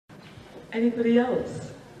Anybody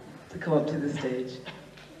else to come up to the stage?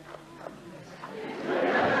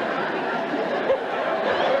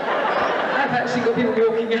 I've actually got people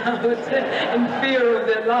walking out in fear of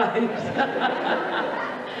their lives.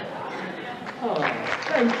 Oh,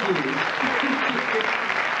 thank you.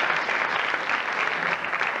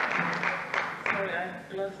 Sorry, I have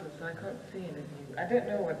glasses, so I can't see anything. I don't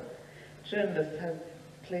know what journalists have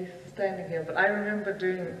placed standing here, but I remember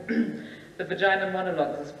doing the Vagina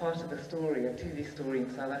Monologues as part of a story, a TV story in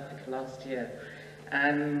South Africa last year.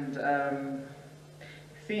 And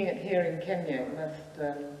seeing it here in Kenya, it must...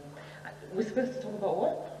 we're supposed to talk about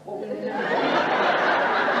what? What were we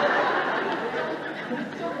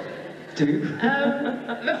doing?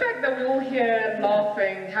 The fact that we're all here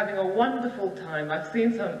laughing, having a wonderful time. I've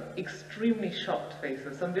seen some extremely shocked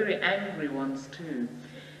faces, some very angry ones too.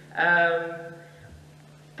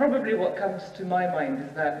 Probably what comes to my mind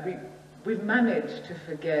is that we've managed to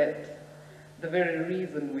forget the very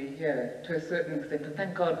reason we're here to a certain extent. And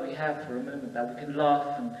thank God we have for a moment that we can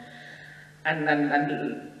laugh and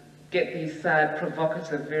get these sad,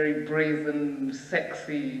 provocative, very brazen,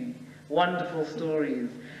 sexy, wonderful stories.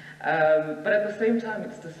 But at the same time,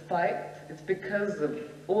 it's because of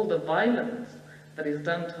all the violence that is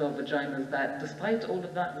done to our vaginas that despite all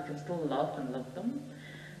of that, we can still laugh and love them.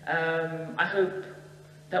 I hope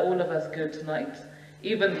that all of us go tonight,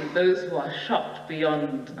 even those who are shocked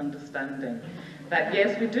beyond understanding, that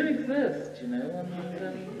yes, we do exist, you know,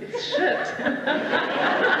 and it's shit. So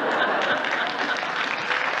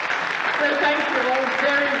thank you all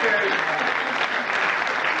very, very much.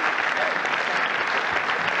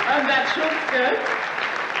 And that short skirt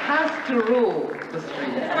has to rule the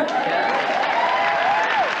streets. Yeah.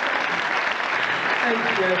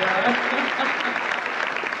 Thank you.